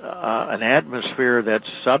atmosphere that's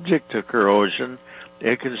subject to corrosion.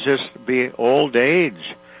 It can just be old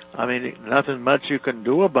age. I mean, nothing much you can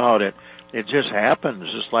do about it. It just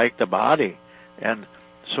happens, just like the body. And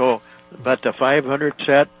so, but the 500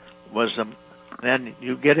 set was then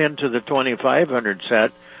you get into the 2500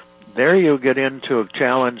 set. There you get into a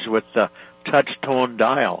challenge with the touch tone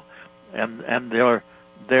dial, and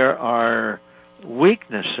there are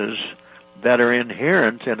weaknesses that are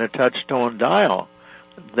inherent in a touch tone dial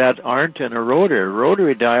that aren't in a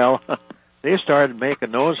rotary dial. They started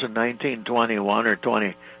making those in 1921 or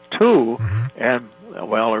 22, and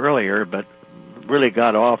well earlier, but really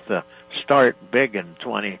got off the start big in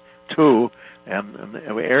 22. And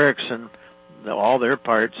Ericsson, all their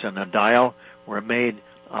parts in the dial were made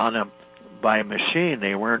by machine.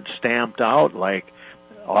 They weren't stamped out like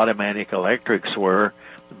automatic electrics were.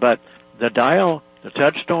 But the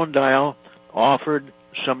touchstone dial, offered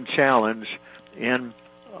some challenge in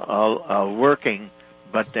working,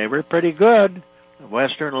 but they were pretty good.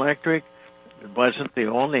 Western Electric wasn't the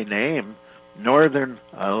only name. Northern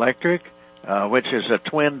Electric, which is a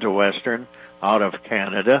twin to Western, out of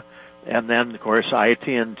Canada, and then of course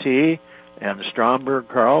IT&T and Stromberg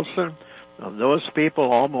Carlson. Those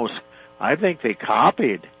people almost, I think they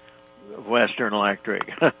copied Western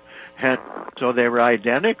Electric, and so they were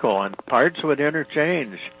identical, and parts would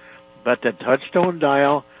interchange. But the touchstone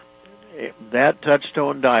dial,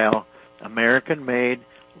 American made,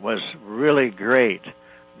 was really great.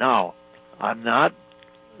 Now, I'm not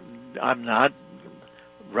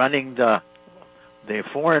running the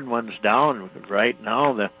foreign ones down right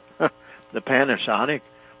now. The Panasonic,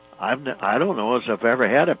 I don't know as I've ever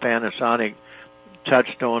had a Panasonic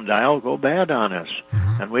touchstone dial go bad on us,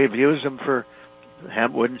 and we've used them for,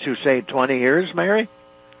 wouldn't you say, 20 years, Mary?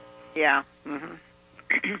 Yeah.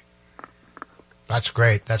 That's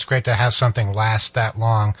great. That's great to have something last that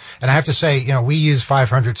long. And I have to say, we use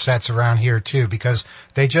 500 sets around here too, because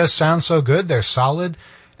they just sound so good. They're solid,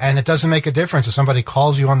 and it doesn't make a difference if somebody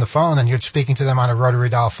calls you on the phone and you're speaking to them on a rotary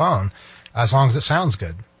dial phone, as long as it sounds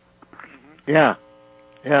good. Yeah.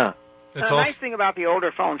 The nice thing about the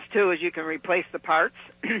older phones too is you can replace the parts,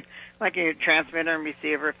 like your transmitter and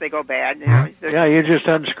receiver if they go bad. Yeah, you just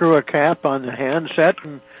unscrew a cap on the handset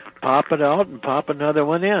and pop it out and pop another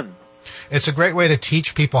one in. It's a great way to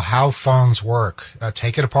teach people how phones work.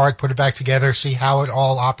 Take it apart, put it back together, see how it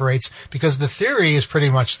all operates, because the theory is pretty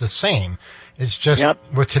much the same. It's just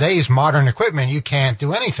with today's modern equipment, you can't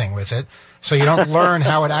do anything with it, so you don't learn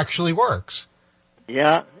how it actually works.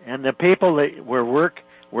 Yeah, and the people that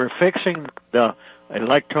were fixing the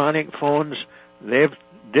electronic phones, they've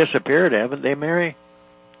disappeared, haven't they, Mary?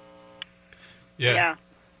 Yeah.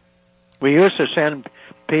 We used to send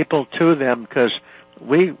people to them because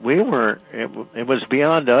we were, it was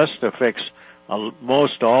beyond us to fix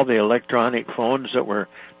most all the electronic phones that were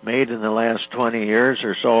made in the last 20 years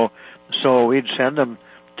or so. So we'd send them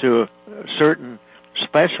to certain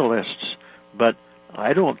specialists, but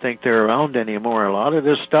I don't think they're around anymore. A lot of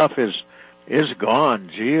this stuff is gone,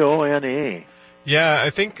 Gone. Yeah, I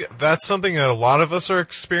think that's something that a lot of us are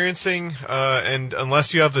experiencing, and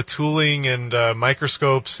unless you have the tooling and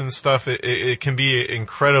microscopes and stuff, it can be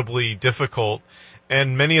incredibly difficult.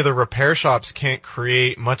 And many of the repair shops can't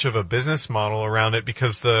create much of a business model around it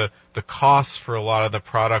because the costs for a lot of the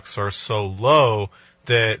products are so low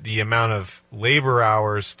that the amount of labor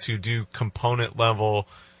hours to do component level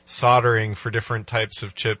soldering for different types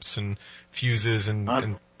of chips and fuses and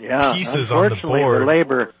pieces on the board.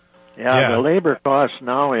 The labor cost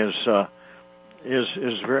now is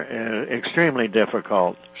very, extremely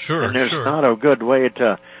difficult. Sure, and there's not a good way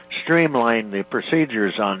to streamline the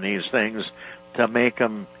procedures on these things to make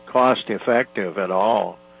them cost effective at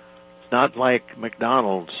all. It's not like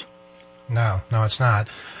McDonald's. No, it's not.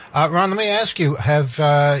 Ron, let me ask you,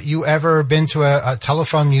 have you ever been to a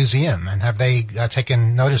telephone museum, and have they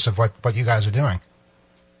taken notice of what you guys are doing?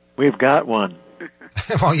 We've got one.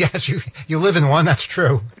 Well, yes, you live in one, that's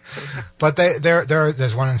true. But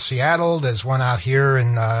there's one in Seattle, there's one out here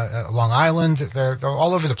in Long Island. They're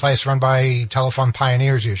all over the place, run by telephone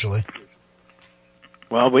pioneers usually.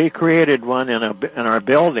 Well, we created one in our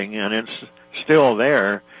building, and it's still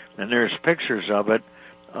there, and there's pictures of it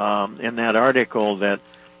in that article that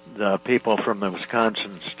the people from the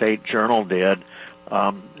Wisconsin State Journal did,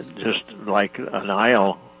 just like an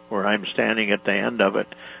aisle where I'm standing at the end of it,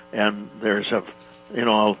 and there's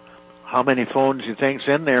how many phones you think's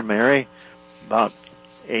in there, Mary? About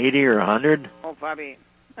 80 or 100? Oh, probably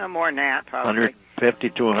more than that, probably. 150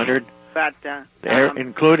 to 100? But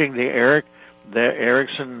including the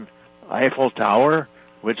Ericsson Eiffel Tower,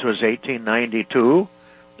 which was 1892,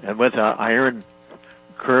 and with iron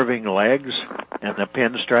curving legs and the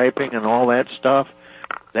pinstriping and all that stuff.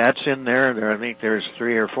 That's in there. I think there's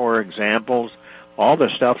 3 or 4 examples. All the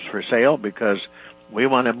stuff's for sale because we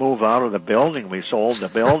want to move out of the building. We sold the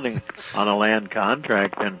building on a land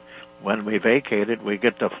contract, and when we vacate it, we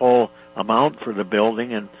get the full amount for the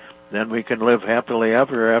building, and then we can live happily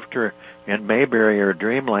ever after in Mayberry or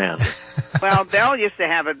Dreamland. Well, Bell used to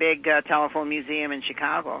have a big telephone museum in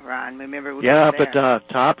Chicago, Ron. Remember? Yeah, but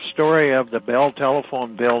top story of the Bell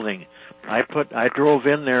Telephone Building, I drove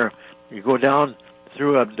in there. You go down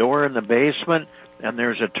through a door in the basement, and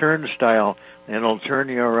there's a turnstile, and it'll turn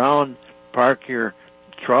you around, park your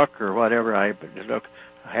truck or whatever. I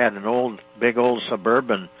had an big old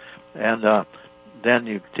Suburban, and then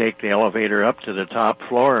you take the elevator up to the top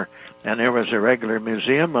floor, and there was a regular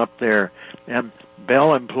museum up there, and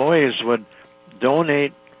Bell employees would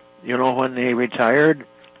donate, when they retired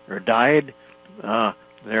or died, the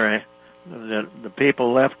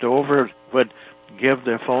people left over would give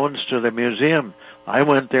their phones to the museum. I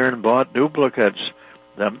went there and bought duplicates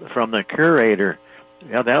from the curator.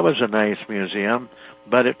 Yeah, that was a nice museum,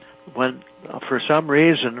 but for some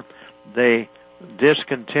reason they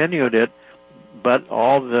discontinued it, but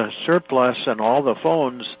all the surplus and all the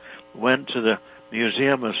phones went to the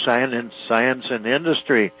Museum of Science and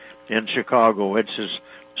Industry in Chicago, which is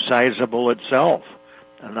sizable itself.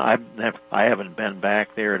 And I haven't been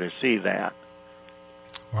back there to see that.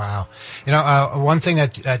 Wow. One thing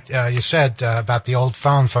that you said about the old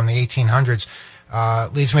phone from the 1800s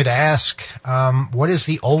leads me to ask, what is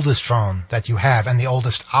the oldest phone that you have and the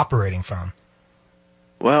oldest operating phone?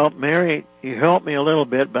 Well, Mary, you helped me a little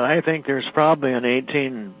bit, but I think there's probably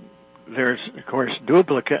there's, of course,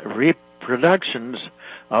 duplicate reproductions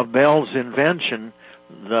of Bell's invention.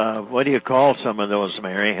 What do you call some of those,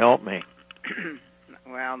 Mary? Help me.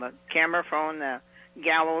 Well, the camera phone, the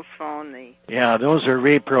gallows phone, Yeah, those are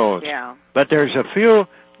repros. Yeah. But there's a few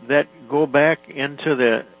that go back into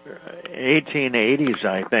the 1880s,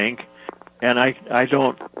 I think, and I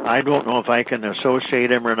don't know if I can associate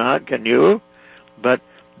them or not. Can you? But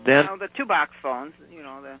then the 2-box phones,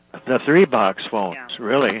 the 3-box phones, yeah.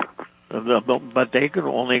 really. But they could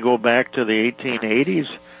only go back to the 1880s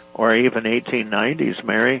or even 1890s,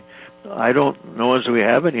 Mary. I don't know as we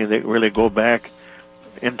have any that really go back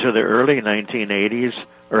into the early 1980s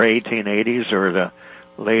or 1880s or the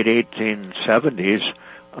late 1870s.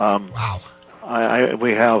 Wow.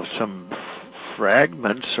 We have some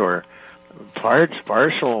fragments or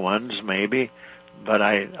partial ones maybe, but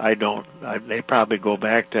they probably go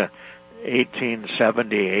back to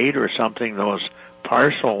 1878 or something, those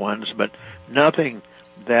partial ones, but nothing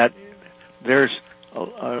that there's,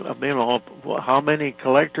 how many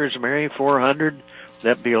collectors, Mary? 400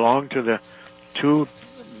 that belong to the 2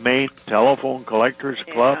 main telephone collectors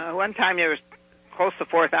club? Yeah, one time there was close to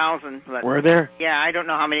 4,000. Were there? Yeah, I don't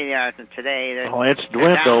know how many there are today. It's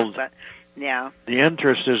dwindled. But, yeah. The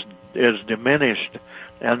interest is diminished,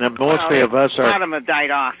 and then mostly of us are. A lot of them have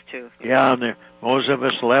died off too. Yeah, and most of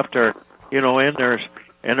us left are, in our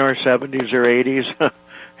 70s or 80s,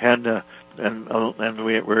 and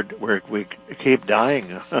we keep dying.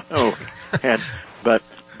 But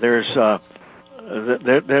there's a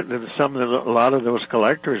lot of those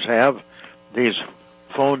collectors have these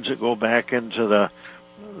phones that go back into the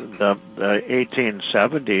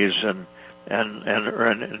 1870s,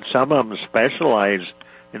 and some of them specialize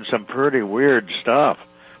in some pretty weird stuff.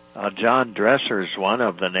 John Dresser's one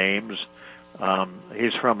of the names.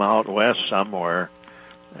 He's from out west somewhere,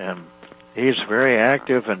 and he's very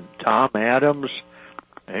active. And Tom Adams,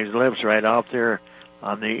 he lives right out there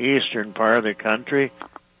on the eastern part of the country.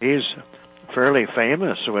 He's fairly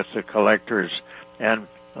famous with the collectors and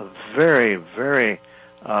very, very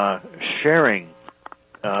sharing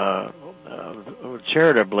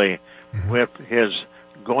charitably with his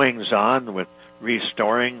goings-on with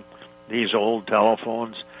restoring these old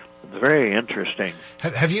telephones. Very interesting.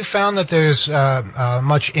 Have you found that there's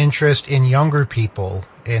much interest in younger people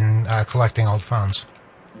in collecting old phones?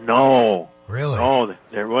 No. Really? No,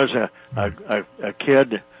 there was a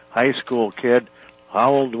kid, high school kid.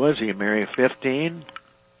 How old was he, Mary? 15?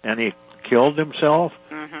 And he killed himself?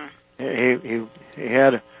 Mm-hmm.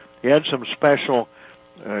 He had some special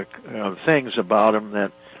things about him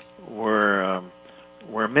that were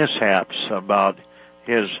mishaps about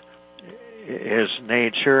his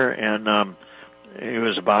nature, and he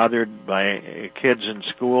was bothered by kids in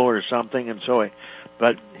school or something, and so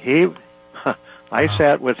I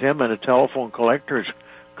sat with him at a telephone collectors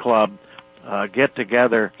club get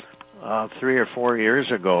together 3 or 4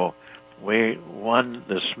 years ago, we won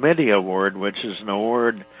the Smitty Award, which is an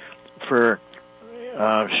award for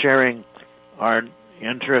sharing our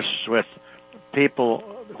interests with people,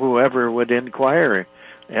 whoever would inquire.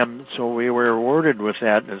 And so we were awarded with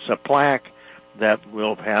that. It's a plaque that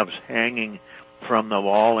we'll have hanging from the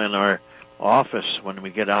wall in our office when we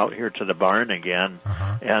get out here to the barn again.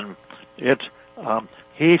 And it's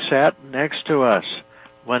he sat next to us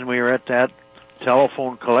when we were at that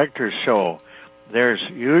telephone collectors show. There's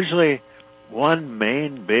usually one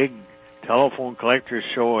main big telephone collectors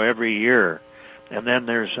show every year, and then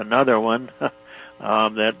there's another one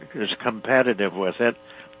that is competitive with it.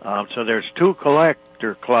 So there's two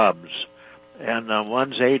collector clubs, and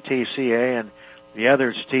one's ATCA and the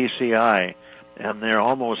other's TCI, and they're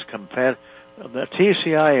almost competitive. The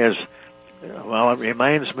TCI is, well, it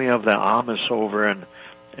reminds me of the Amish over in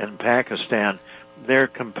Pakistan. They're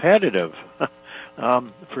competitive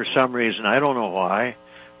for some reason. I don't know why.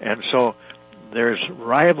 And so there's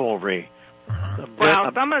rivalry.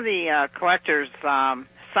 Well, some of the collectors'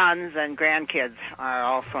 sons and grandkids are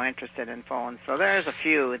also interested in phones. So there's a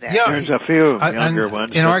few that. Yeah, there's a few younger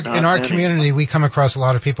ones. In our community, we come across a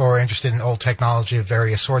lot of people who are interested in old technology of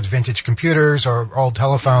various sorts, vintage computers or old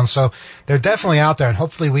telephones. So they're definitely out there, and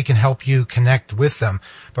hopefully we can help you connect with them.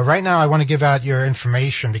 But right now, I want to give out your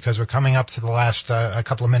information because we're coming up to the last a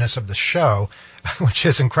couple of minutes of the show, which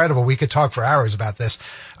is incredible. We could talk for hours about this.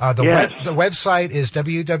 The website is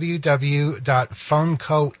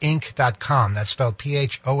www.phonecoinc.com. That's spelled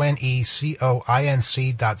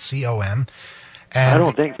PHONECOINC.com. And I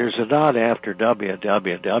don't think there's a dot after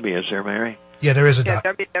www, is there, Mary? Yeah, there is a dot.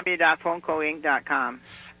 www.phonecoinc.com.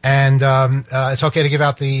 And it's okay to give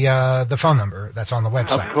out the phone number that's on the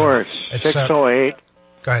website. Of course. It's 608.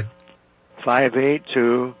 Go ahead.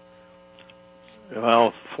 582.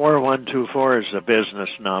 Well, 4124 is the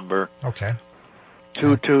business number. Okay.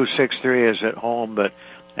 2263 is at home, but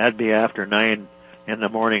that'd be after 9 in the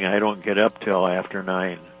morning. I don't get up till after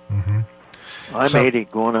 9. Mm-hmm. I'm 80,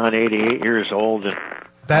 going on 88 years old. And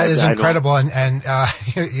that is incredible, and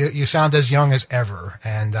you sound as young as ever.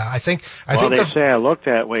 And I think they say I look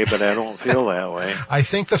that way, but I don't feel that way. I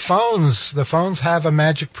think the phones have a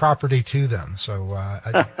magic property to them. So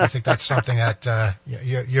I think that's something that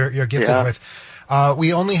you're gifted with.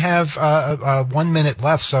 We only have 1 minute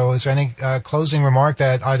left. So is there any closing remark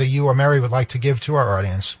that either you or Mary would like to give to our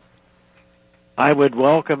audience? I would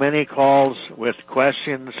welcome any calls with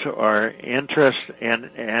questions or interest in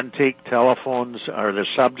antique telephones or the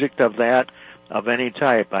subject of that of any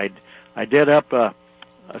type. I did up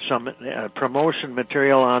some promotion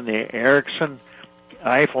material on the Ericsson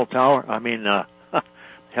Eiffel Tower.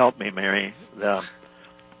 Help me, Mary. The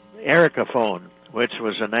Erica phone, which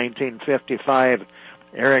was a 1955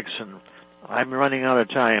 Ericsson. I'm running out of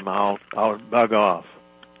time. I'll bug off.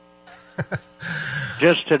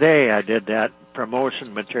 Just today I did that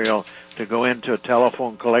promotion material to go into a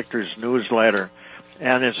telephone collector's newsletter,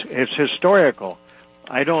 and it's historical.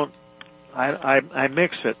 I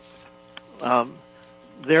mix it.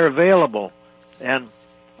 They're available, and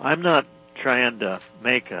I'm not trying to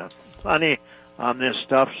make money on this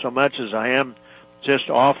stuff so much as I am just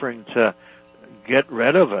offering to get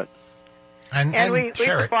rid of it. And we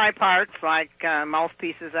supply parts like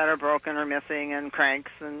mouthpieces that are broken or missing, and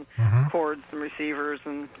cranks and cords and receivers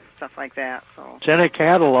and stuff like that. So it's in a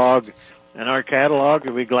catalog, and our catalog,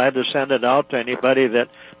 we'd be glad to send it out to anybody that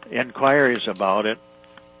inquires about it.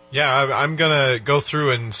 Yeah, I'm going to go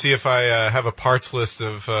through and see if I have a parts list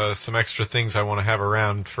of some extra things I want to have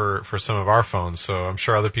around for some of our phones, so I'm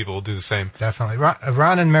sure other people will do the same. Definitely.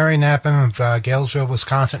 Ron and Mary Knappin of Galesville,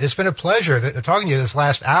 Wisconsin, it's been a pleasure talking to you this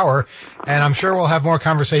last hour, and I'm sure we'll have more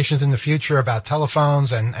conversations in the future about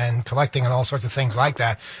telephones and collecting and all sorts of things like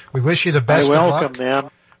that. We wish you the best of luck. I welcome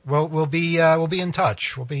them. We'll be in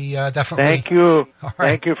touch. We'll be definitely. Thank you. All right.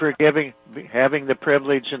 Thank you for having the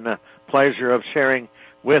privilege and the pleasure of sharing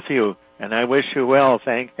with you, and I wish you well.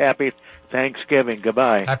 Happy Thanksgiving.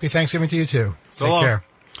 Goodbye. Happy Thanksgiving to you too. So Take long. care.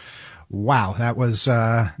 Wow, that was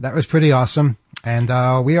pretty awesome. And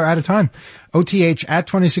we are out of time.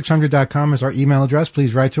 OTH@2600.com is our email address.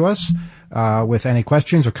 Please write to us with any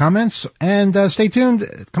questions or comments. And stay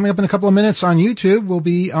tuned. Coming up in a couple of minutes on YouTube, we'll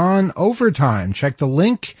be on Overtime. Check the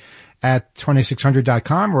link at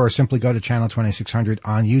 2600.com or simply go to channel 2600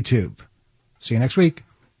 on YouTube. See you next week.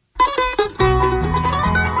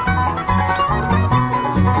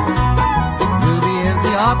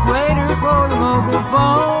 Operator for the mobile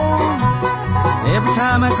phone. Every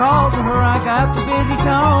time I call to her, I got the busy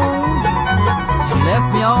tone. She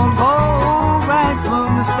left me on hold right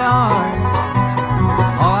from the start.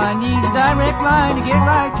 All I need is a direct line to get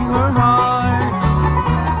right to her heart.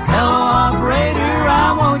 Hello,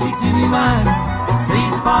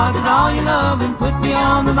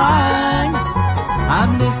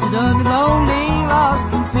 listed under lonely, lost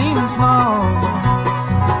and feeling small.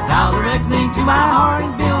 Dial directly to my heart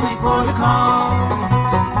and bill me for the call.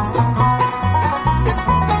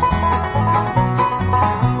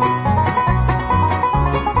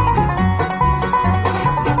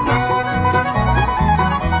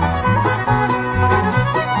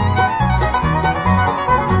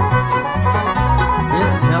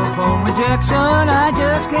 This telephone rejection I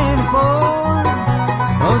just can't afford.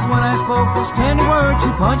 'Cause when I spoke those tender words, she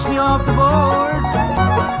punched me off the board.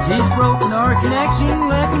 She's broken our connection,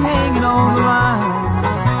 left me hanging on the line.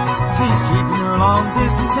 She's keeping her long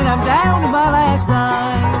distance, and I'm down to my last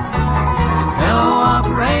dime. Hello,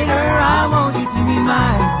 operator, I want you to be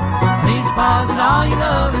mine. Please deposit all your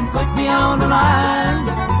love and put me on the line.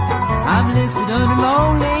 I'm listed under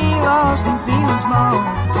lonely, lost and feeling small.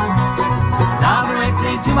 Dial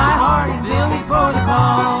directly to my heart and bill me for the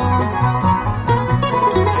call.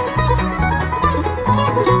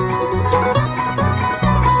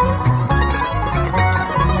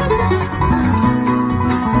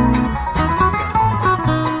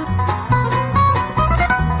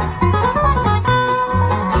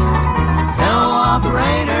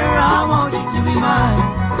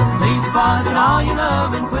 Deposit all your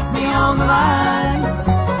love and put me on the line.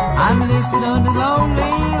 I'm listed under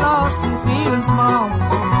lonely, lost and feeling small.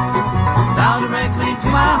 Dial directly to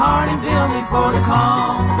my heart and bill me for the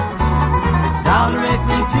call. Dial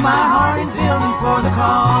directly to my heart and bill me for the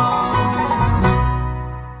call.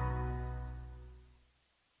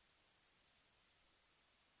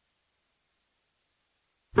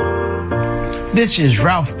 This is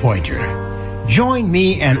Ralph Pointer. Join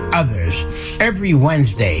me and others every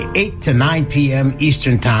Wednesday, 8 to 9 p.m.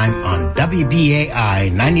 Eastern Time on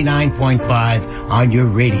WBAI 99.5 on your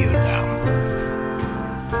radio dial.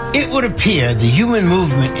 It would appear the human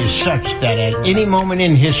movement is such that at any moment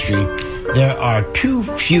in history, there are too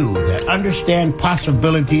few that understand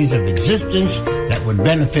possibilities of existence that would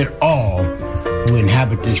benefit all who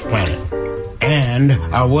inhabit this planet and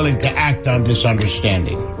are willing to act on this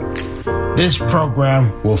understanding. This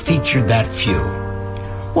program will feature that few.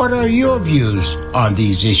 What are your views on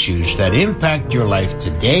these issues that impact your life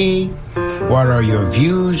today? What are your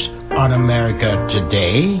views on America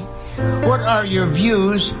today? What are your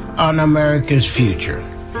views on America's future?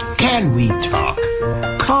 Can we talk?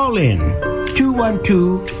 Call in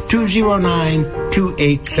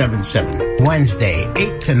 212-209-2877. Wednesday,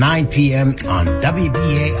 8 to 9 p.m. on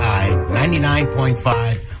WBAI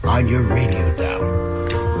 99.5 on your radio dial.